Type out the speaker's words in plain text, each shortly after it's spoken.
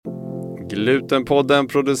Glutenpodden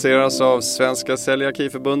produceras av Svenska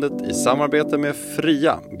Celiakiförbundet i samarbete med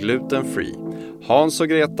Fria, glutenfree. Hans och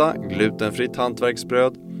Greta, glutenfritt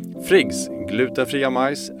hantverksbröd. Friggs, glutenfria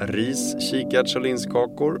majs, ris, kikärts- och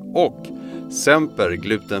linskakor. Och Semper,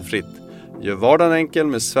 glutenfritt. Gör vardagen enkel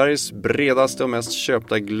med Sveriges bredaste och mest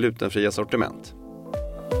köpta glutenfria sortiment.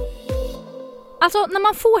 Alltså när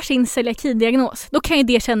man får sin celiaki-diagnos, då kan ju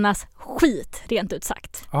det kännas skit, rent ut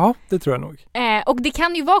sagt. Ja, det tror jag nog. Och det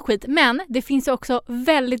kan ju vara skit, men det finns också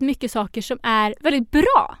väldigt mycket saker som är väldigt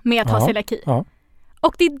bra med att ha celiaki. Ja.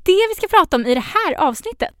 Och det är det vi ska prata om i det här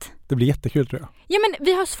avsnittet. Det blir jättekul tror jag. Ja, men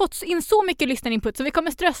vi har fått in så mycket lyssnarinput så vi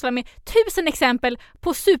kommer strössla med 1000 exempel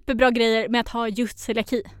på superbra grejer med att ha just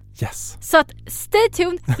celiaki. Yes. Så att stay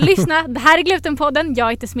tuned, lyssna. Det här är Glutenpodden,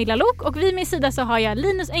 jag heter Smilla Lok och vid min sida så har jag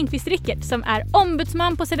Linus Engqvist-Rickert som är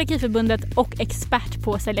ombudsman på Celiakiförbundet och expert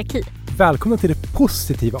på celiaki. Välkomna till det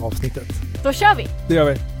positiva avsnittet. Då kör vi! Det gör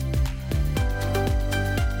vi.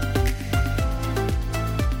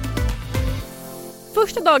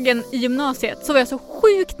 Första dagen i gymnasiet så var jag så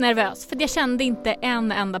sjukt nervös för jag kände inte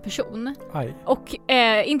en enda person. Aj. Och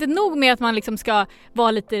inte nog med att man liksom ska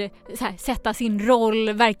vara lite så här, sätta sin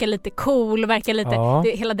roll, verka lite cool, verka lite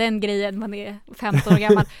hela den grejen, man är 15 år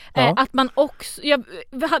gammal. Att man också, jag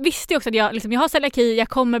visste ju också att jag har celiaki, jag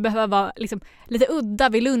kommer behöva vara liksom lite udda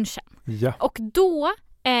vid lunchen. Ja. Och då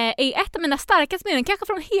är ett av mina starkaste minnen, kanske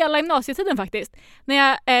från hela gymnasietiden faktiskt, när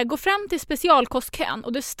jag går fram till specialkostkön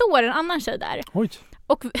och det står en annan tjej där. Oj.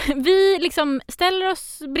 Och vi liksom ställer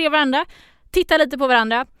oss bredvid varandra, tittar lite på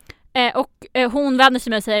varandra och hon vänder sig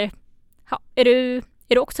med och säger: är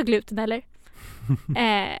du också gluten eller?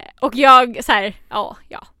 Och jag så här,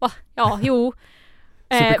 jo.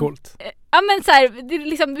 Supercoolt. Ja men så här, det,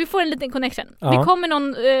 liksom, vi får en liten connection. Ja. Det kommer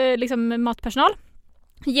någon liksom, matpersonal,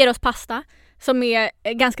 ger oss pasta som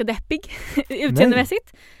är ganska deppig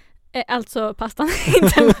utseendemässigt. Alltså pastan,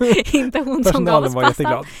 inte hon som gav oss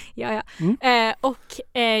pastan. Ja. Och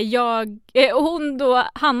hon då,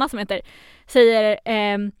 Hanna som heter, säger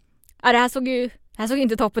det här såg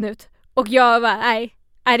inte toppen ut. Och jag bara, nej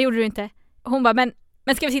det gjorde du inte. Och hon bara, men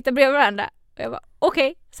ska vi sitta bredvid varandra? Och jag bara,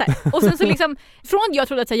 okej. Och sen så liksom, från jag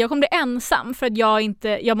trodde att jag kommer bli ensam för att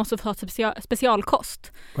jag måste få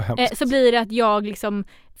specialkost. Så blir det att jag liksom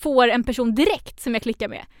får en person direkt som jag klickar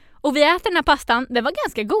med. Och vi äter den här pastan, den var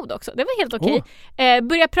ganska god också. Det var helt okej.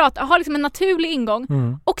 Börjar prata, har liksom en naturlig ingång.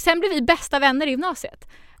 Och sen blir vi bästa vänner i gymnasiet.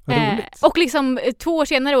 Och liksom 2 år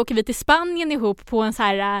senare åker vi till Spanien ihop på en så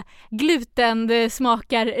här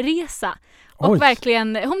glutensmakarresa. Och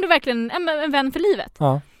verkligen, hon blir verkligen en vän för livet.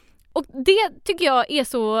 Ja. Och det tycker jag är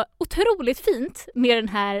så otroligt fint med den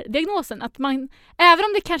här diagnosen. Att man, även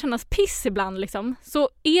om det kan kännas piss ibland liksom, så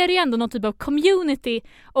är det ändå någon typ av community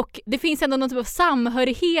och det finns ändå någon typ av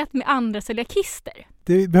samhörighet med andra celiakister.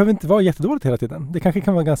 Det behöver inte vara jättedåligt hela tiden. Det kanske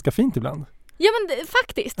kan vara ganska fint ibland. Ja men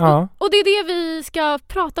faktiskt. Ja. Och det är det vi ska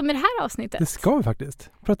prata om i det här avsnittet. Det ska vi faktiskt.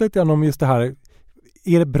 Prata lite om just det här.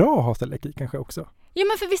 Är det bra att ha celiaki kanske också? Ja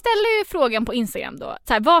men för vi ställer ju frågan på Instagram då.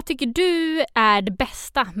 Så här, vad tycker du är det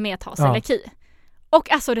bästa med att ha celiaki? Ja.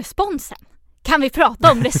 Och alltså responsen. Kan vi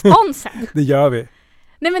prata om responsen? Det gör vi.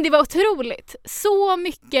 Nej men det var otroligt. Så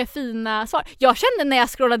mycket fina svar. Jag kände när jag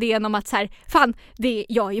scrollade igenom att så här, fan,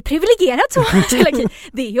 jag är ju privilegierad så celiaki.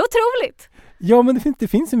 Det är ju otroligt. Ja men det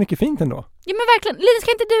finns ju mycket fint ändå. Ja men verkligen. Linus,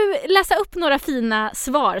 kan inte du läsa upp några fina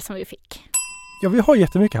svar som vi fick? Ja vi har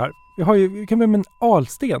jättemycket här. Vi kan börja med en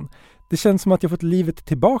alsten. Det känns som att jag fått livet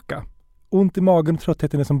tillbaka. Ont i magen och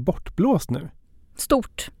tröttheten är som bortblåst nu.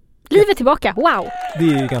 Stort. Livet tillbaka, wow.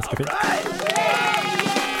 Det är ganska fint.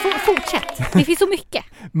 Fortsätt, det finns så mycket.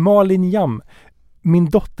 Malin Jam. Min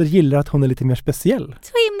dotter gillar att hon är lite mer speciell.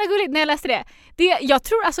 Så himla gulligt när jag läste det. Jag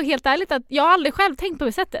tror alltså helt ärligt att jag aldrig själv tänkt på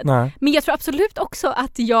det sättet. Nej. Men jag tror absolut också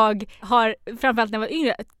att jag har, framförallt när jag var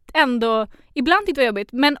yngre, ändå, ibland tyckte det var jobbigt,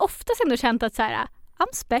 men oftast ändå känt att så här,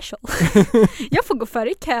 I'm special. Jag får gå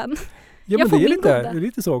före i kön. Ja, men det är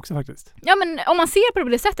lite så också faktiskt. Ja, men om man ser på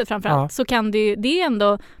det sättet framförallt så kan det är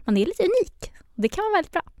ändå, man är lite unik. Det kan vara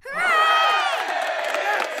väldigt bra.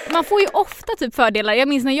 Man får ju ofta typ fördelar. Jag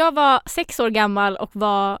minns när jag var 6 år gammal och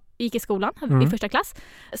gick i skolan i första klass,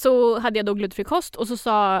 så hade jag då glutenfri kost och så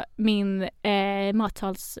sa min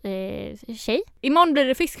matsalstjej, imorgon blir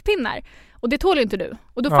det fiskpinnar. Och det tål ju inte du.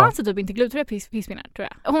 Och då fanns det typ inte glutenfria fiskpinnar, tror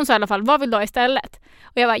jag. Hon sa i alla fall, vad vill du ha istället?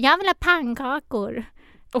 Och jag bara, jag vill ha pannkakor.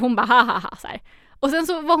 Och hon bara, hahaha, så här. Och sen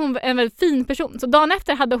så var hon en väldigt fin person. Så dagen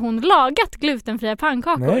efter hade hon lagat glutenfria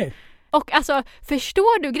pannkakor. Nej. Och alltså,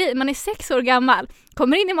 förstår du grejen? Man är 6 år gammal,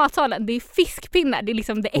 kommer in i matsalen, det är fiskpinnar, det är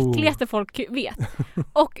liksom det äckligaste folk vet.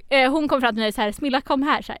 Och hon kom fram till mig så här, Smilla, kom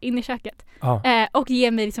här, så här in i köket. Och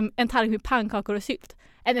ger mig liksom en tallrik med pannkakor och sylt.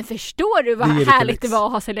 Men förstår du vad Det är lite härligt lyx. det var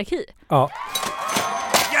att ha celiaki? Ja.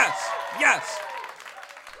 Yes!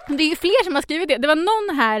 Det är ju fler som har skrivit det. Det var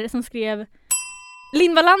någon här som skrev...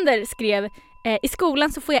 Linn Wallander skrev i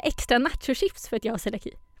skolan så får jag extra nachochips för att jag har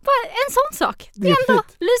celiaki. Bara en sån sak. Det är ändå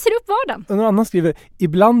fint. lyser upp vardagen. Och någon annan skriver,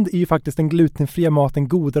 ibland är ju faktiskt den glutenfria maten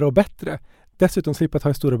godare och bättre. Dessutom slippa ta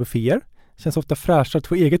i stora bufféer. Känns ofta fräschare att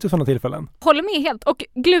få eget vid sådana tillfällen. Håller med helt. Och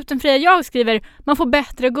glutenfria jag skriver, man får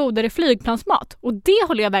bättre och godare flygplansmat. Och det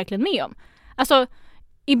håller jag verkligen med om. Alltså,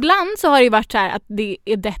 ibland så har det ju varit så här att det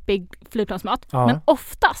är deppig flygplansmat. Ja. Men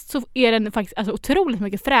oftast så är den faktiskt alltså, otroligt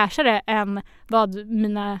mycket fräschare än vad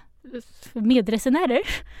mina medresenärer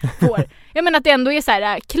får. Jag menar att det ändå är så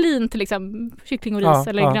här clean till liksom kyckling och ris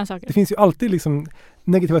eller grönsaker. Det finns ju alltid liksom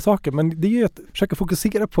negativa saker, men det är ju att försöka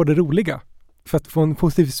fokusera på det roliga för att få en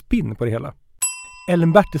positiv spin på det hela.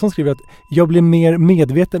 Ellen Bertilsson skriver att jag blir mer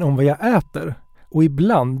medveten om vad jag äter och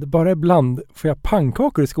ibland, bara ibland, får jag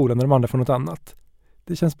pannkakor i skolan när de andra får något annat.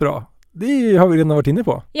 Det känns bra. Det har vi redan varit inne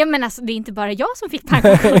på. Ja men alltså det är inte bara jag som fick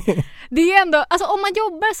pannkakor. Det är ändå, alltså om man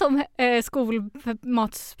jobbar som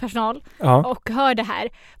skolmatspersonal och hör det här.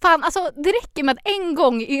 Fan, alltså det räcker med att en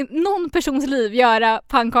gång i någon persons liv göra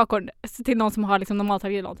pannkakor till någon som har liksom normalt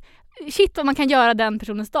eller något. Shit vad man kan göra den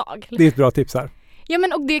personens dag. Det är ett bra tips här. Ja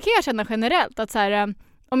men och det kan jag känna generellt att så här,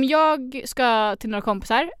 om jag ska till några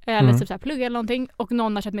kompisar eller typ så här plugga eller någonting och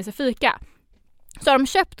någon har köpt med sig fika. Så har de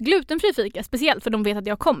köpt glutenfri fika speciellt för de vet att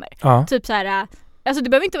jag kommer. Ja. Typ så här, alltså det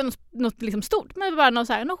behöver inte vara något liksom stort, men bara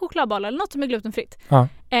någon chokladboll eller något som är glutenfritt. Ja.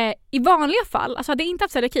 I vanliga fall, alltså hade jag inte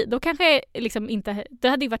haft celiaki, då kanske liksom inte, det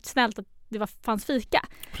hade ju varit snällt att det fanns fika.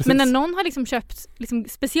 Precis. Men när någon har liksom köpt liksom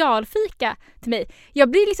specialfika till mig,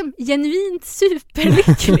 jag blir liksom genuint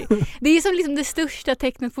superlycklig. Det är som liksom det största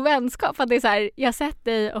tecknet på vänskap, att det är så här, jag har sett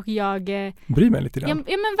dig och jag bryr mig lite grann.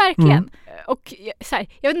 Ja men verkligen. Och så här,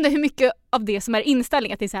 jag vet inte hur mycket av det som är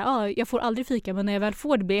inställning, att det är så här, jag får aldrig fika men när jag väl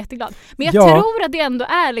får det blir jag jätteglad. Men jag tror att det ändå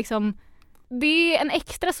är liksom, det är en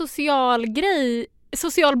extra social grej,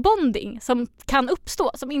 social bonding som kan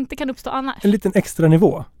uppstå, som inte kan uppstå annars. En liten extra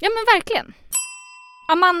nivå. Ja men verkligen.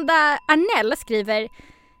 Amanda Arnell skriver,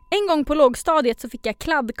 en gång på lågstadiet så fick jag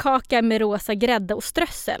kladdkaka med rosa grädde och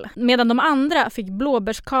strössel, medan de andra fick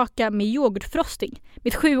blåbärskaka med yoghurtfrosting.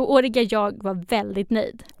 Mitt 7-åriga jag var väldigt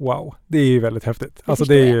nöjd. Wow, det är ju väldigt häftigt. Alltså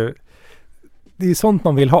det är ju sånt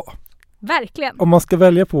man vill ha. Verkligen. Om man ska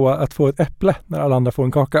välja på att få ett äpple när alla andra får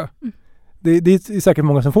en kaka. Det är säkert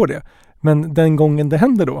många som får det. Men den gången det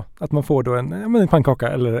händer då, att man får då en pannkaka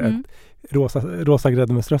eller ett rosa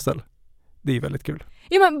grädde med strössel. Det är väldigt kul.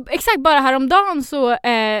 Ja men exakt, bara häromdagen så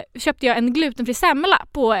köpte jag en glutenfri semla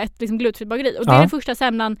på ett liksom, glutenfritt bageri. Och det är den första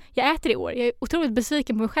semlan jag äter i år. Jag är otroligt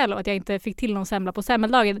besviken på mig själv att jag inte fick till någon semla på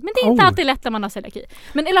semmeldagen. Men det är inte alltid lätt när man har celiaki.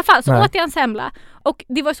 Men i alla fall så åt jag en semla. Och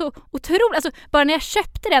det var så otroligt, alltså bara när jag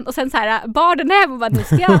köpte den och sen så här bar den här och bara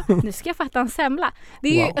nu ska jag fatta en semla. Det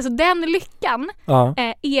är ju, alltså den lyckan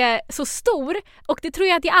är så stor. Och det tror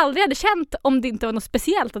jag att jag aldrig hade känt om det inte var något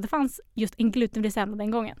speciellt att det fanns just en glutenfri semla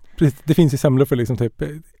den gången. Precis, det finns ju semlor för liksom typ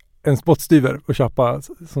en spottstyver att köpa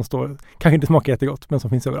som står, kanske inte smakar jättegott men som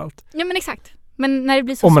finns överallt. Ja men exakt. Men när det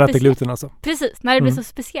blir så om man speciellt, äter gluten alltså. Precis, när det blir så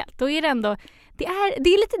speciellt då är det ändå det är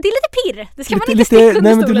lite pirr. Det ska man inte lite, sticka under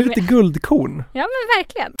nej, men stolen det är lite med. guldkorn. Ja men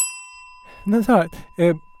verkligen. Men så här,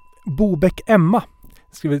 Bobeck Emma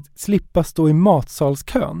skriver slippa stå i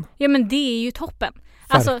matsalskön. Ja men det är ju toppen.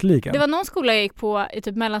 Verkligen. Alltså, det var någon skola jag gick på i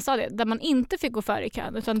typ mellanstadiet där man inte fick gå före i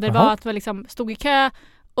kön, utan det var att man liksom stod i kö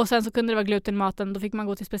och sen så kunde det vara gluten i maten, då fick man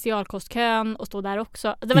gå till specialkostkön och stå där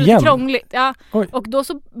också. Det var lite krångligt. Ja. Och då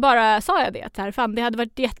så bara sa jag det att här, fan, det hade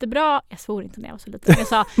varit jättebra. Jag svor inte när jag var så liten. Jag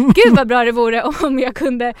sa, gud vad bra det vore om jag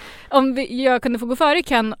kunde få gå före i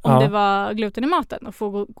kön om det var gluten i maten och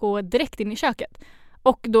få gå direkt in i köket.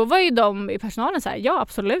 Och då var ju de i personalen så här, ja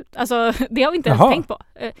absolut. Alltså det har vi inte ens tänkt på.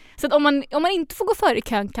 Så att om man inte får gå före i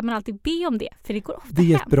kön kan man alltid be om det. För det går ofta Det är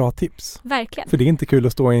hem. ett bra tips. Verkligen. För det är inte kul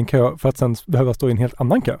att stå i en kö för att sen behöva stå i en helt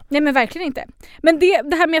annan kö. Nej men verkligen inte. Men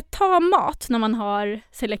det här med att ta mat när man har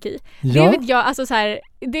celiaki. Det vet jag, alltså så här,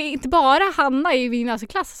 det är inte bara Hanna i min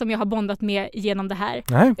gymnasieklass som jag har bondat med genom det här.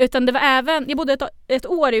 Nej. Utan det var även, jag bodde ett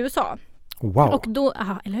år i USA. Wow. Och då,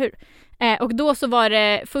 eller hur? Och då så var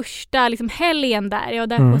det första liksom helgen där. Jag var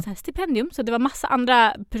där på ett här stipendium. Så det var massa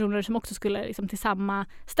andra personer som också skulle liksom till samma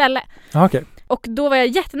ställe. Okay. Och då var jag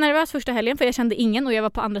jättenervös första helgen för jag kände ingen. Och jag var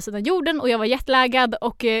på andra sidan jorden och jag var jättelägad.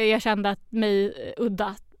 Och jag kände att mig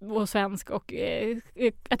udda och svensk och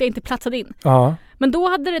att jag inte platsade in. Men då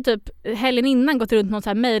hade det typ helgen innan gått runt någon så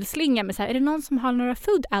här mejlslinga med så här, är det någon som har några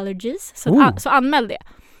food allergies? Så anmäl det.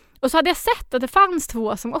 Och så hade jag sett att det fanns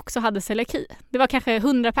 2 som också hade celiaki. Det var kanske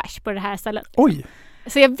 100 pers på det här stället. Oj!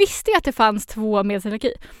 Så jag visste ju att det fanns 2 med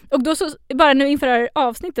celiaki. Och då så, bara nu inför det här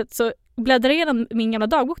avsnittet så bläddrade jag igenom min gamla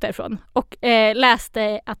dagbok därifrån och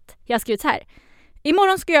läste att jag skrivit så här.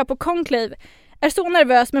 Imorgon ska jag på conclave. Är så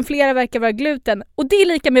nervös men flera verkar vara gluten. Och det är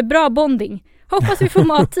lika med bra bonding. Hoppas vi får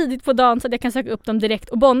mat tidigt på dagen så att jag kan söka upp dem direkt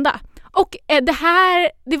och bonda. Och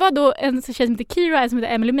det var då en tjej som heter Kira och en som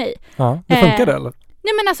heter Emily May. Ja, det funkade eller?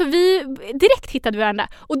 Nej men alltså vi direkt hittade varandra.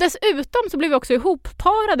 Och dessutom så blev vi också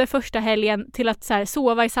ihopparade första helgen till att så här,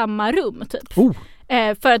 sova i samma rum typ.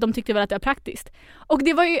 För att de tyckte väl att det var praktiskt. Och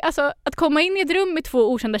det var ju alltså att komma in i ett rum med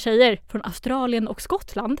 2 okända tjejer från Australien och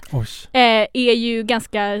Skottland är ju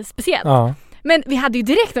ganska speciellt. Ja. Men vi hade ju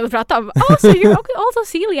direkt något att prata om. So you're also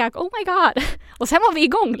celiac, oh my god. Och sen var vi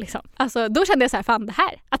igång liksom. Alltså då kände jag så här, fan det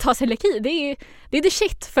här, att ha celiaki, det är the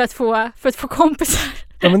shit för att få kompisar.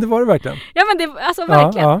 Ja men det var det verkligen. Ja men det, alltså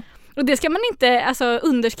verkligen. Ja. Och det ska man inte alltså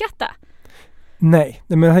underskatta. Nej,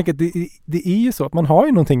 men jag tänker att det är ju så att man har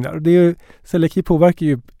ju någonting där. Det är ju, celiaki påverkar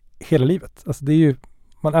ju hela livet. Alltså det är ju,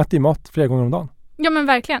 man äter ju mat flera gånger om dagen. Ja men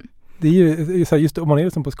verkligen. Det är ju så här, just om man är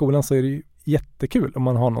liksom på skolan så är det ju jättekul om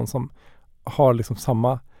man har någon som har liksom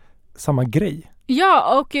samma grej.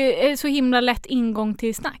 Ja, och så himla lätt ingång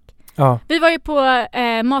till snack. Ja. Vi var ju på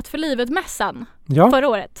Mat för livet-mässan förra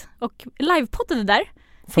året och livepoddade där.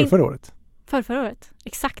 Förra året? Förra året,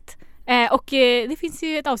 exakt. Och det finns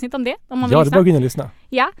ju ett avsnitt om det om man vill lyssna. Ja, det bör gå in och lyssna.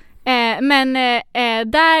 Ja, men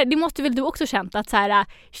där, det måste väl du också känt att så här,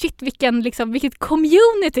 shit vilket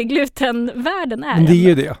community glutenvärlden är. Men det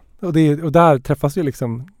är ju det. Och där träffas ju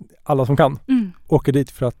liksom alla som kan. Åker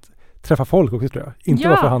dit för att träffa folk också tror jag. Inte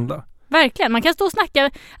bara för att handla. Verkligen, man kan stå och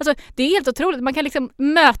snacka, alltså det är helt otroligt, man kan liksom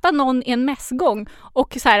möta någon i en mässgång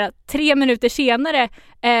och så här 3 minuter senare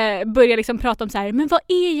börja liksom prata om så här, men vad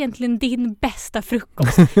är egentligen din bästa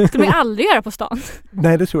frukost? Det skulle man aldrig göra på stan.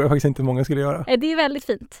 Nej, det tror jag faktiskt inte många skulle göra. Det är väldigt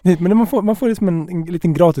fint. Men man får liksom en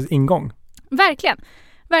liten gratis ingång. Verkligen,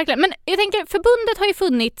 men jag tänker, förbundet har ju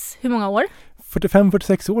funnits hur många år?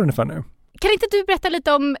 45-46 år ungefär nu. Kan inte du berätta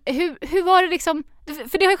lite om hur var det liksom,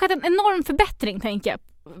 för det har ju skett en enorm förbättring tänker jag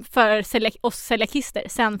för oss celiakister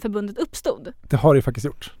sen förbundet uppstod. Det har det ju faktiskt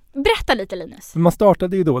gjort. Berätta lite Linus. Man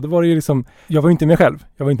startade ju då, det var ju liksom, jag var ju inte med själv,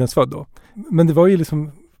 jag var inte ens född då. Men det var ju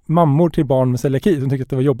liksom mammor till barn med celiaki som tyckte att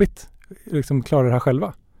det var jobbigt. Liksom klara det här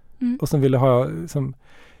själva. Och som ville ha liksom,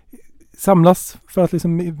 samlas för att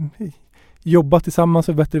liksom jobba tillsammans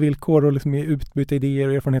för bättre villkor och liksom utbyta idéer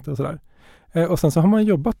och erfarenheter och sådär. Och sen så har man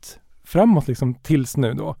jobbat framåt liksom tills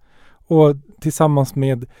nu då. Och tillsammans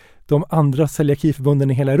med de andra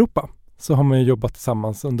celiakiförbunden i hela Europa så har man ju jobbat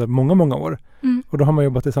tillsammans under många, många år. Och då har man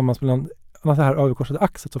jobbat tillsammans med det här överkorsade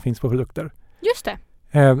axet som finns på produkter. Just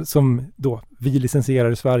det. Som då vi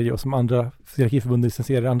licensierar i Sverige och som andra celiakiförbund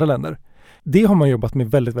licensierar i andra länder. Det har man jobbat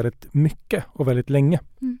med väldigt, väldigt mycket och väldigt länge.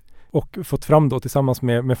 Och fått fram då tillsammans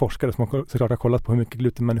med forskare som såklart har kollat på hur mycket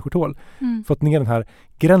gluten människor tål. Fått ner den här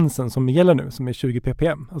gränsen som gäller nu som är 20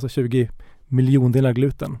 ppm, alltså 20 miljondelar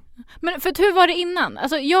gluten. Men för hur var det innan?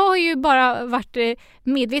 Alltså jag har ju bara varit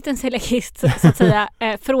medveten celiakist så att säga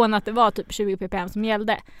från att det var typ 20 ppm som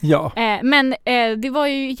gällde. Ja. Men det var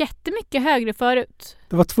ju jättemycket högre förut.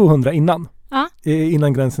 Det var 200 innan.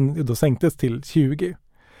 Innan gränsen då sänktes till 20.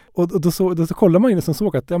 Och då så kollar man ju och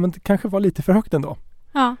såg att men det kanske var lite för högt ändå.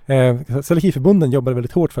 Ja. Celiakiförbunden jobbade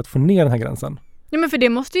väldigt hårt för att få ner den här gränsen. Ja, men för det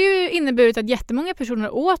måste ju inneburit att jättemånga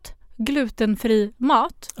personer åt glutenfri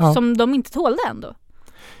mat som de inte tålde ändå.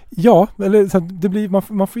 Ja, eller så det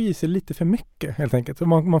blir, man får i sig lite för mycket helt enkelt.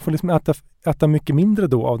 Man får liksom äta mycket mindre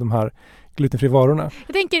då av de här glutenfria varorna.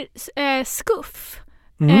 Jag tänker skuff.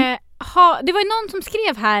 Det var ju någon som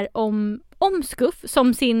skrev här om skuff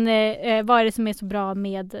som sin, vad är det som är så bra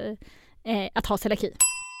med att ha celiaki?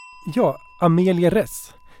 Ja, Amelia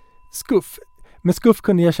Ress. Skuff. Med skuff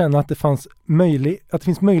kunde jag känna att det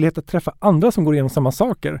finns möjlighet att träffa andra som går igenom samma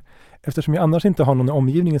saker. Eftersom jag annars inte har någon i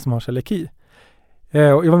omgivningen som har celiaki.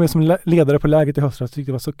 Och jag var med som ledare på läget i höstas och tyckte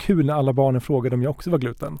det var så kul när alla barnen frågade om jag också var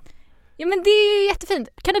gluten. Ja men det är ju jättefint.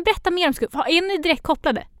 Kan du berätta mer om skuff? Är ni direkt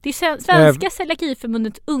kopplade? Det är Svenska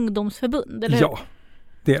Celiakiförbundets ungdomsförbund, eller hur? Ja,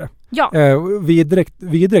 det är det. Ja. Vi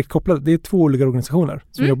är direkt kopplade. Det är 2 olika organisationer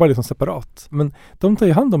som jobbar liksom separat. Men de tar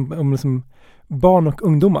ju hand om liksom barn och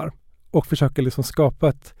ungdomar och försöker liksom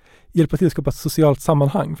hjälpa till att skapa ett socialt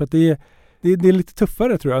sammanhang. För att det är lite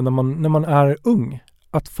tuffare tror jag när man är ung.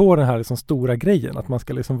 Att få den här liksom stora grejen, att man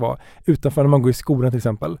ska liksom vara utanför när man går i skolan till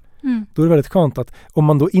exempel. Då är det väldigt skönt att om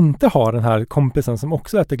man då inte har den här kompisen som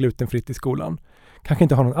också äter glutenfritt i skolan, kanske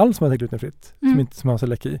inte har någon alls som äter glutenfritt, som har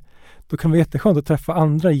celiaki, då kan det vara jätteskönt att träffa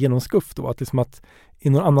andra genom skuff då, att i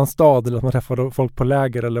någon annan stad eller att man träffar folk på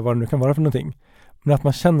läger eller vad det nu kan vara för någonting. Men att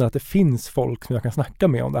man känner att det finns folk som jag kan snacka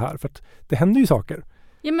med om det här, för att det händer ju saker.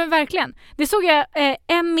 Ja men verkligen. Det såg jag,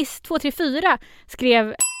 Emmis234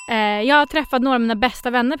 skrev, jag har träffat några av mina bästa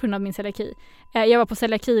vänner på grund av min celiaki. Jag var på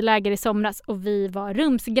celiakiläger i somras och vi var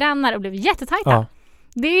rumsgrannar och blev jättetajta. Ja.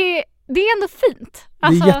 Det är ändå fint.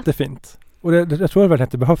 Alltså... Det är jättefint. Och jag tror verkligen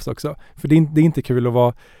att det behövs också. För det är inte kul att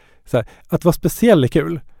vara så här, att vara speciell är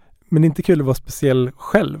kul. Men det är inte kul att vara speciell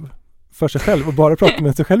själv. För sig själv och bara prata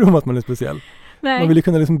med sig själv om att man är speciell. Nej. Man vill ju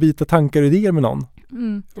kunna liksom byta tankar och idéer med någon.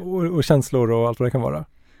 Mm. Och känslor och allt vad det kan vara.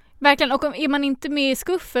 Verkligen, och är man inte med i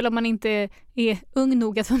SKUF eller om man inte är ung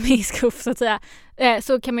nog att vara med i SKUF så att säga,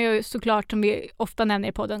 så kan man ju såklart, som vi ofta nämner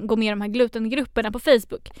i podden, gå med i de här glutengrupperna på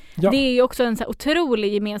Facebook. Ja. Det är ju också en så här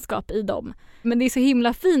otrolig gemenskap i dem. Men det är så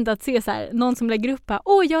himla fint att se så här, någon som lägger upp här,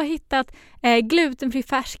 jag har hittat glutenfri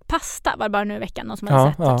färsk pasta, var bara nu i veckan, någon som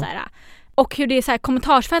hade sett typ så här. Och hur det är så här,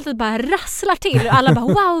 kommentarsfältet bara rasslar till och alla bara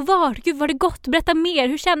wow, gud var det gott, berätta mer,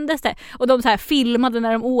 hur kändes det? Och de så här filmade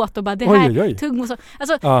när de åt och bara det här tuggmos.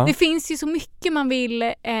 Alltså det finns ju så mycket man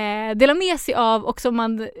vill dela med sig av och som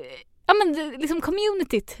man liksom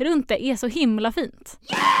communityt runt det är så himla fint.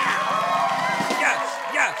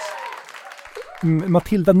 Yes.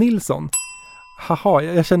 Matilda Nilsson. Haha,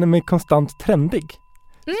 jag känner mig konstant trendig.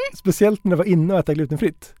 Speciellt när jag var inne och äta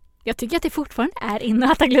glutenfritt. Jag tycker att det fortfarande är inne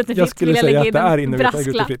att äta glutenfritt. Jag skulle säga att det är inne att äta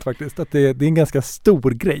glutenfritt faktiskt. Att det är en ganska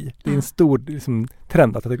stor grej. Det är en stor liksom,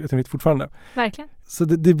 trend att äta glutenfritt fortfarande. Verkligen. Så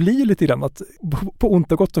det blir ju lite grann att, på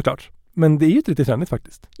ont och gott såklart. Men det är ju lite trendigt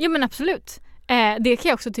faktiskt. Ja men absolut. Det kan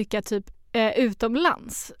jag också tycka typ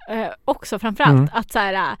utomlands också framförallt. Att så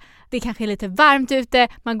här, det kanske är lite varmt ute,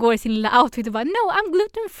 man går i sin lilla outfit och bara no, I'm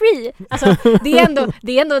gluten free. Alltså det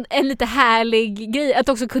är ändå en lite härlig grej att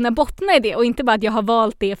också kunna bottna i det och inte bara att jag har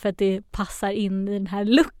valt det för att det passar in i den här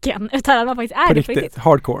looken, utan att man faktiskt är det på riktigt.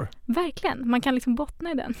 Hardcore. Verkligen, man kan liksom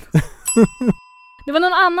bottna i den. Det var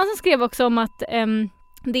någon annan som skrev också om att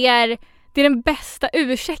det är den bästa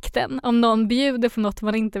ursäkten om någon bjuder på något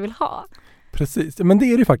man inte vill ha. Precis, men det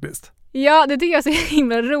är det ju faktiskt. Ja, det tycker jag är så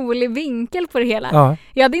himla rolig vinkel på det hela. Ja.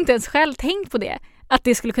 Jag hade inte ens själv tänkt på det. Att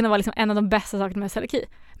det skulle kunna vara liksom en av de bästa sakerna med celiaki.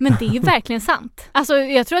 Men det är ju verkligen sant. Alltså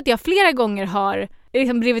jag tror att jag flera gånger har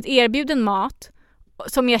liksom blivit erbjuden mat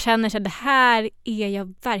som jag känner så att det här är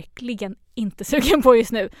jag verkligen inte sugen på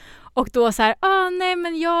just nu. Och då så här, nej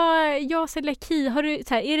men jag celiaki, har du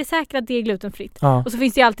så här, är det säkert att det är glutenfritt? Ja. Och så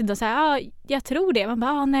finns det ju alltid då så här, jag tror det. Man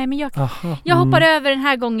bara, nej men jag hoppar över den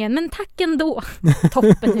här gången, men tack ändå.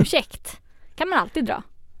 Toppen, ursäkt. Kan man alltid dra.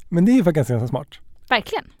 Men det är ju faktiskt ganska smart.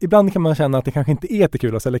 Verkligen. Ibland kan man känna att det kanske inte är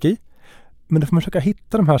jättekul att celiaki. Men då får man försöka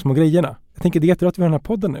hitta de här små grejerna. Jag tänker det är jättebra att vi har den här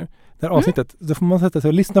podden nu. Det här avsnittet. Då får man sätta sig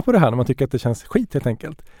och lyssna på det här när man tycker att det känns skit helt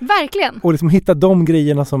enkelt. Verkligen. Och liksom hitta de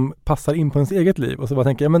grejerna som passar in på ens eget liv. Och så bara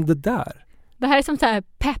tänka, men det där. Det här är som så här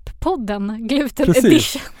pepp-podden, gluten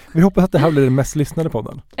edition. Vi hoppas att det här blir den mest lyssnade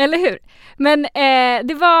podden. Eller hur? Men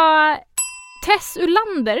det var Tess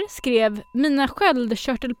Ulander skrev, mina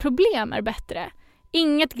sköldkörtelproblem är bättre.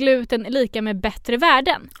 Inget gluten är lika med bättre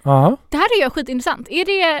värden. Aha. Det här är ju skitintressant.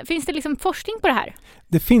 Finns det liksom forskning på det här?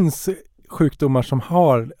 Det finns sjukdomar som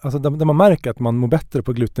har, alltså där man märker att man mår bättre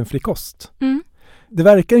på glutenfri kost. Det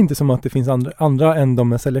verkar inte som att det finns andra än de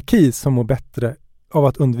med celiaki som mår bättre av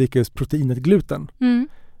att undvika just proteinet gluten.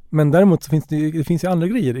 Men däremot så finns det finns ju andra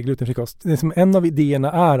grejer i glutenfri kost. Det är som en av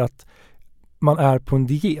idéerna är att man är på en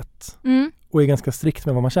diet och är ganska strikt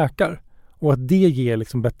med vad man käkar. Och att det ger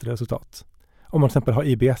liksom bättre resultat. Om man till exempel har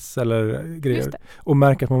IBS eller grejer och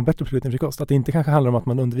märker att man mår bättre på glutenfri kost. Att det inte kanske handlar om att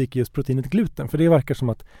man undviker just proteinet gluten. För det verkar som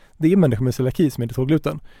att det är människor med celiaki som inte tål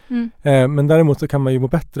gluten. Men däremot så kan man ju må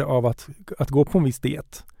bättre av att gå på en viss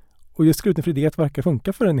diet. Och just glutenfri diet verkar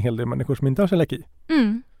funka för en hel del människor som inte har celiaki.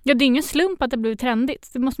 Ja, det är ingen slump att det blir trendigt.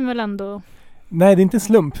 Det måste man väl ändå... Nej, det är inte en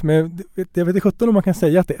slump. Men jag vet inte 17 om man kan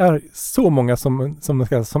säga att det är så många som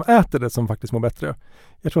äter det som faktiskt mår bättre.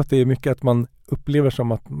 Jag tror att det är mycket att man upplever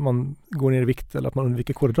som att man går ner i vikt eller att man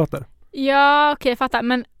undviker kolhydrater. Ja, okej, jag fattar.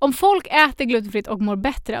 Men om folk äter glutenfritt och mår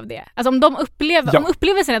bättre av det. Alltså om de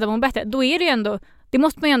upplever sen att de mår bättre, då är det ju ändå... Det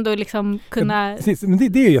måste man ju ändå liksom kunna... Ja, precis, men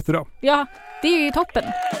det är ju jättebra. Ja, det är ju toppen.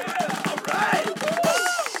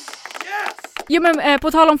 Jo, men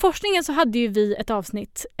på tal om forskningen så hade ju vi ett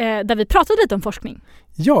avsnitt där vi pratade lite om forskning.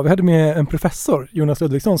 Ja, vi hade med en professor, Jonas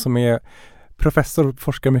Ludvigsson, som är professor och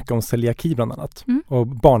forskar mycket om celiaki bland annat. Och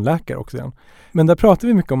barnläkare också igen. Men där pratar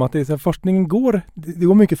vi mycket om att forskningen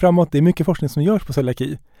går mycket framåt. Det är mycket forskning som görs på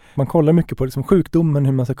celiaki. Man kollar mycket på liksom sjukdomen,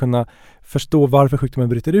 hur man ska kunna förstå varför sjukdomen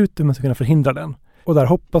bryter ut, hur man ska kunna förhindra den. Och där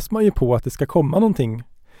hoppas man ju på att det ska komma någonting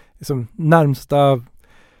liksom närmsta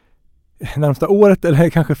närmsta året eller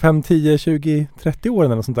kanske 5, 10, 20, 30 år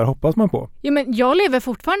eller något sånt där hoppas man på. Jo, men jag lever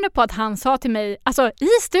fortfarande på att han sa till mig, alltså i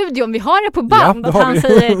studion, vi har det på band, Ja, att han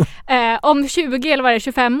säger om 20 eller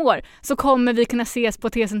 25 år så kommer vi kunna ses på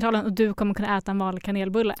T-centralen och du kommer kunna äta en vanlig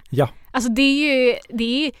kanelbulle. Ja. Alltså det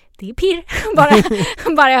är pirr,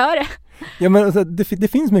 bara jag hör det. Ja, men alltså, det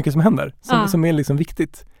finns mycket som händer som är liksom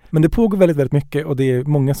viktigt. Men det pågår väldigt, väldigt mycket och det är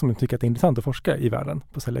många som tycker att det är intressant att forska i världen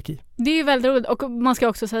på celiaki. Det är ju väldigt roligt och man ska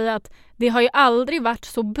också säga att det har ju aldrig varit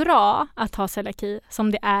så bra att ha celiaki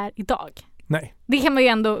som det är idag. Nej. Det kan man ju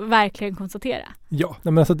ändå verkligen konstatera. Ja,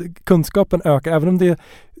 men alltså kunskapen ökar, även om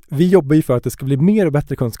vi jobbar ju för att det ska bli mer och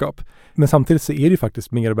bättre kunskap. Men samtidigt så är det ju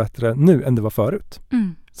faktiskt mer och bättre nu än det var förut.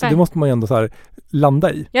 Så det måste man ju ändå så här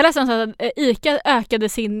landa i. Jag läste någonstans att ICA ökade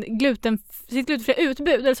sitt glutenfria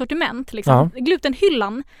utbud eller sortiment. Liksom.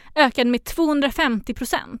 Glutenhyllan ökade med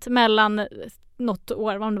 250% mellan något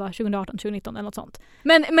år, vad det var, 2018, 2019 eller något sånt.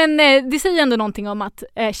 Men det säger ändå någonting om att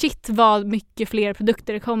shit vad mycket fler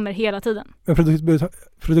produkter det kommer hela tiden. Men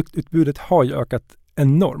produktutbudet har ju ökat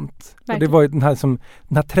enormt. Och det var ju den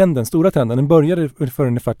här trenden, stora trenden, den började för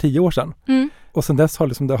ungefär 10 år sedan. Och sen dess har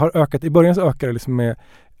liksom, det har ökat, i början så ökade det liksom med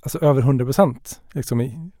alltså över 100%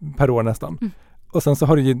 liksom per år nästan. Och sen så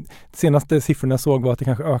har det ju, senaste siffrorna jag såg var att det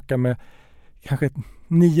kanske ökar med kanske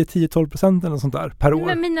 9, 10, 12% eller sånt där per år.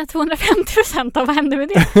 Men mina 250%, vad händer med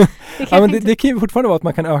det? Det kan ju fortfarande vara att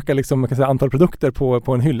man kan öka liksom, man kan säga, antal produkter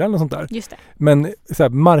på en hylla eller sånt där. Just det. Men så här,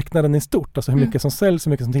 marknaden i stort, alltså hur mycket som säljs, hur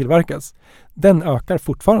mycket som tillverkas, den ökar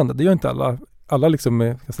fortfarande. Det gör inte alla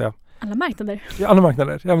liksom, ska säga. Alla marknader. Ja, alla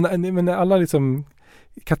marknader. Ja, men alla liksom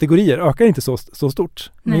kategorier ökar inte så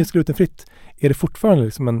stort. Men just glutenfritt är det fortfarande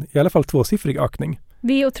liksom i alla fall 2-siffrig ökning.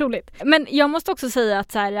 Det är otroligt. Men jag måste också säga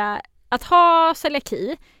att så här, att ha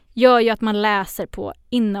celiaki gör ju att man läser på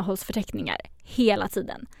innehållsförteckningar hela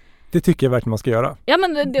tiden. Det tycker jag verkligen man ska göra. Ja,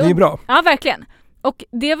 men det är bra. Ja, verkligen. Och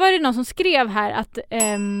det var det någon som skrev här att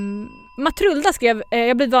Matrulda skrev,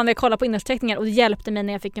 jag blev van när jag kollade på innehållsförteckningar och det hjälpte mig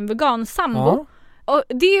när jag fick en vegan sambo. Ja. Och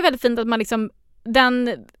det är ju väldigt fint att man den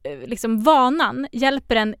vanan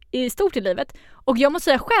hjälper en i stort i livet. Och jag måste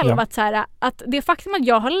säga själv att det faktum att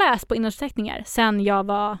jag har läst på innehållsförteckningar sen jag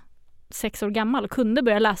var 6 år gammal och kunde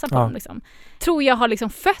börja läsa på dem tror jag har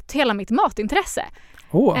fött hela mitt matintresse.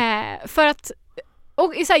 För att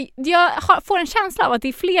jag får en känsla av att det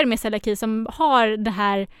är fler med celiaki som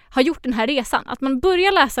har gjort den här resan. Att man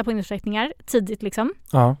börjar läsa på innehållsförteckningar tidigt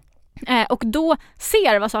och då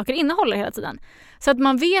ser vad saker innehåller hela tiden. Så att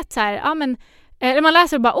man vet eller man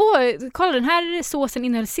läser och bara, kolla den här såsen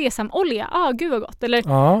innehåller sesamolja. Gud vad gott. Eller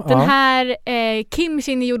den här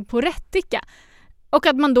kimchin är gjord på rättika. Och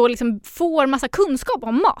att man då får massa kunskap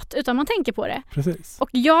om mat utan man tänker på det. Precis. Och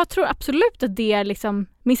jag tror absolut att det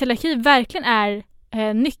min celiaki verkligen är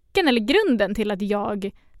nyckeln eller grunden till att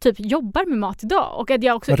jag jobbar med mat idag. Och att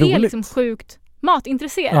jag också är sjukt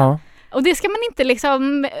matintresserad. Ja. Och det ska man inte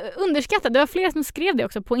underskatta. Det var flera som skrev det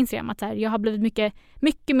också på Instagram att jag har blivit mycket,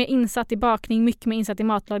 mycket mer insatt i bakning, mycket mer insatt i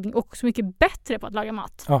matlagning och så mycket bättre på att laga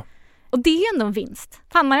mat. Ja. Och det är ändå en vinst.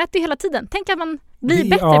 Fan, man äter ju hela tiden. Tänk att man blir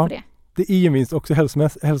bättre på det. Det är ju en vinst också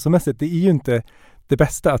hälsomässigt. Det är ju inte det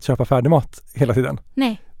bästa att köpa färdig mat hela tiden.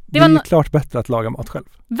 Nej. Det är ju klart bättre att laga mat själv.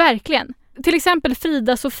 Verkligen. Till exempel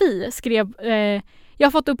Frida Sofie skrev jag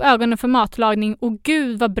har fått upp ögonen för matlagning och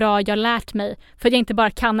gud vad bra jag lärt mig för att jag inte bara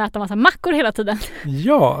kan äta massa mackor hela tiden.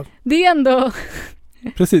 Ja. Det är ändå...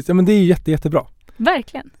 Precis, ja, men det är ju jättebra.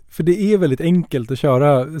 Verkligen. För det är väldigt enkelt att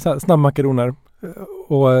köra snabbmakaroner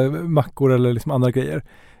och mackor eller andra grejer.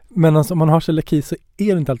 Men alltså, om man har celiaki så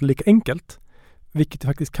är det inte alltid lika enkelt. Vilket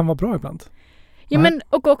faktiskt kan vara bra ibland. Ja, men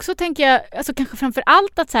och också tänker jag, alltså kanske framför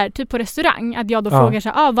allt att typ på restaurang, att jag då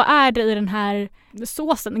frågar vad är det i den här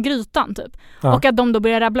såsen, grytan typ. Ja. Och att de då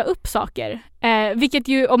börjar rabbla upp saker. Vilket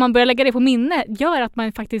ju, om man börjar lägga det på minne, gör att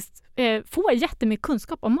man faktiskt får jättemycket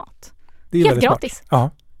kunskap om mat. Det är helt gratis. Ja.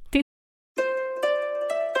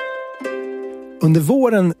 Under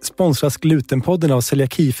våren sponsras Glutenpodden av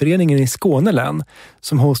Celiakiföreningen i Skåne län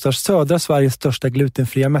som hostar södra Sveriges största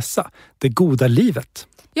glutenfria mässa, Det goda livet.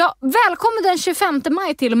 Ja, välkommen den 25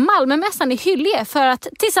 maj till Malmömässan i Hyllie för att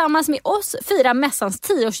tillsammans med oss fira mässans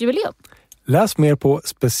 10-årsjubileum. Läs mer på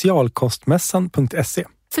specialkostmässan.se.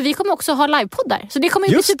 För vi kommer också ha livepoddar, så det kommer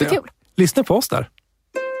ju bli superkul. Lyssna på oss där.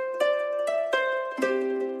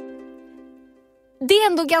 Det är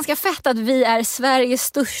ändå ganska fett att vi är Sveriges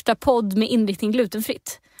största podd med inriktning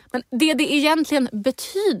glutenfritt. Men det egentligen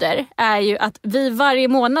betyder är ju att vi varje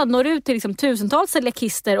månad når ut till tusentals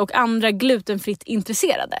celiakister och andra glutenfritt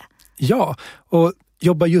intresserade. Ja, och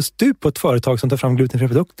jobbar just du på ett företag som tar fram glutenfria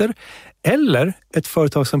produkter eller ett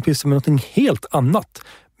företag som pysslar med något helt annat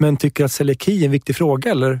men tycker att celiaki är en viktig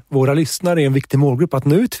fråga eller våra lyssnare är en viktig målgrupp att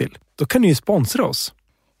nå ut till, då kan ni ju sponsra oss.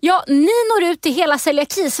 Ja, ni når ut till hela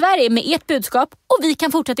Celiaki-Sverige med ert budskap och vi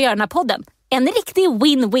kan fortsätta göra den här podden. En riktig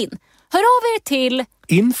win-win. Hör av er till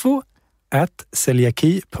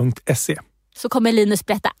info@celiaki.se så kommer Linus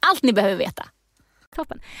berätta allt ni behöver veta.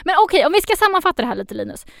 Toppen. Men okej, om vi ska sammanfatta det här lite,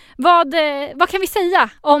 Linus. Vad kan vi säga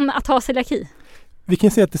om att ha celiaki? Vi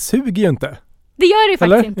kan säga att det suger ju inte. Det gör det ju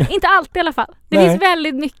faktiskt Eller? inte. Inte alltid i alla fall. Det Nej. finns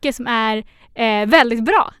väldigt mycket som är väldigt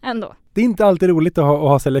bra ändå. Det är inte alltid roligt att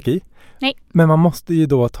ha celiaki. Nej. Men man måste ju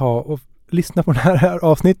då ta och lyssna på det här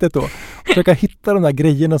avsnittet då. Och försöka hitta de där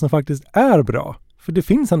grejerna som faktiskt är bra. För det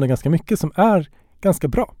finns ändå ganska mycket som är ganska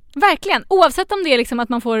bra. Verkligen. Oavsett om det är liksom att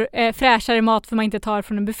man får fräschare mat för man inte tar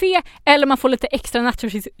från en buffé eller man får lite extra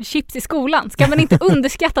nachochips i skolan. Ska man inte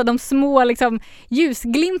underskatta de små liksom,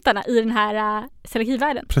 ljusglimtarna i den här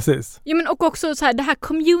celiaki-världen. Precis. Ja, men och också så här, det här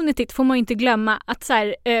communityt får man inte glömma att så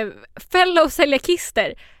här, fellow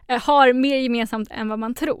celiakister har mer gemensamt än vad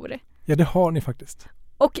man tror. Ja, det har ni faktiskt.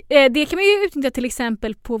 Och det kan man ju utnyttja till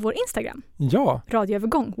exempel på vår Instagram. Ja.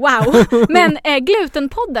 Radioövergång. Wow. Men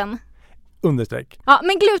Glutenpodden. Understreck. Ja,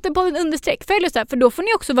 men Glutenpodden understreck. Följ oss där, för då får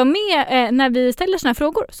ni också vara med när vi ställer såna här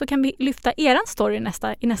frågor. Så kan vi lyfta eran story i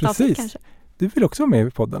nästa avsnitt kanske. Du vill också vara med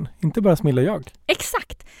i podden. Inte bara Smilla jag.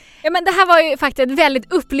 Exakt. Ja, men det här var ju faktiskt ett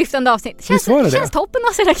väldigt upplyftande avsnitt. Känns toppen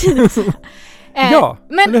av celiaki. Ja,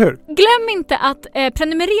 men eller hur? glöm inte att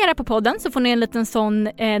prenumerera på podden så får ni en liten sån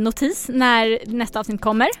notis när nästa avsnitt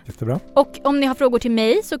kommer. Jättebra. Och om ni har frågor till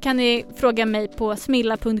mig så kan ni fråga mig på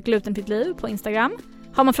smilla.glutenfrittliv på Instagram.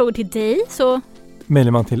 Har man frågor till dig så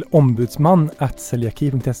mejlar man till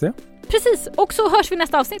ombudsman@celiaki.se. Precis, och så hörs vi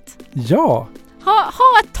nästa avsnitt. Ja. Ha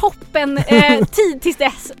ett toppen tid tills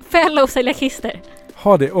dess, fellow celiakister.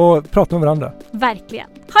 Ha det och prata med varandra. Verkligen.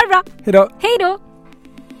 Ha det bra. Hejdå. Hejdå.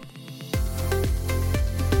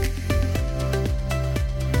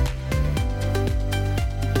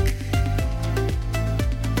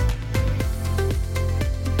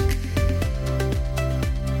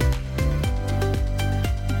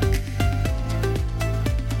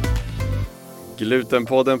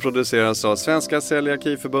 Glutenpodden produceras av Svenska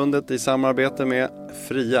Celiakiförbundet i samarbete med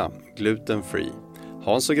Fria, Gluten Free.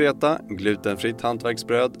 Hans och Greta, glutenfritt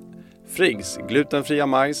hantverksbröd. Friggs, glutenfria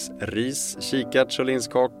majs, ris, kikärts och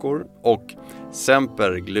linskakor. Och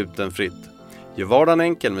Semper, glutenfritt. Gör vardagen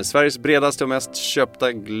enkel med Sveriges bredaste och mest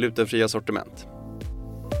köpta glutenfria sortiment.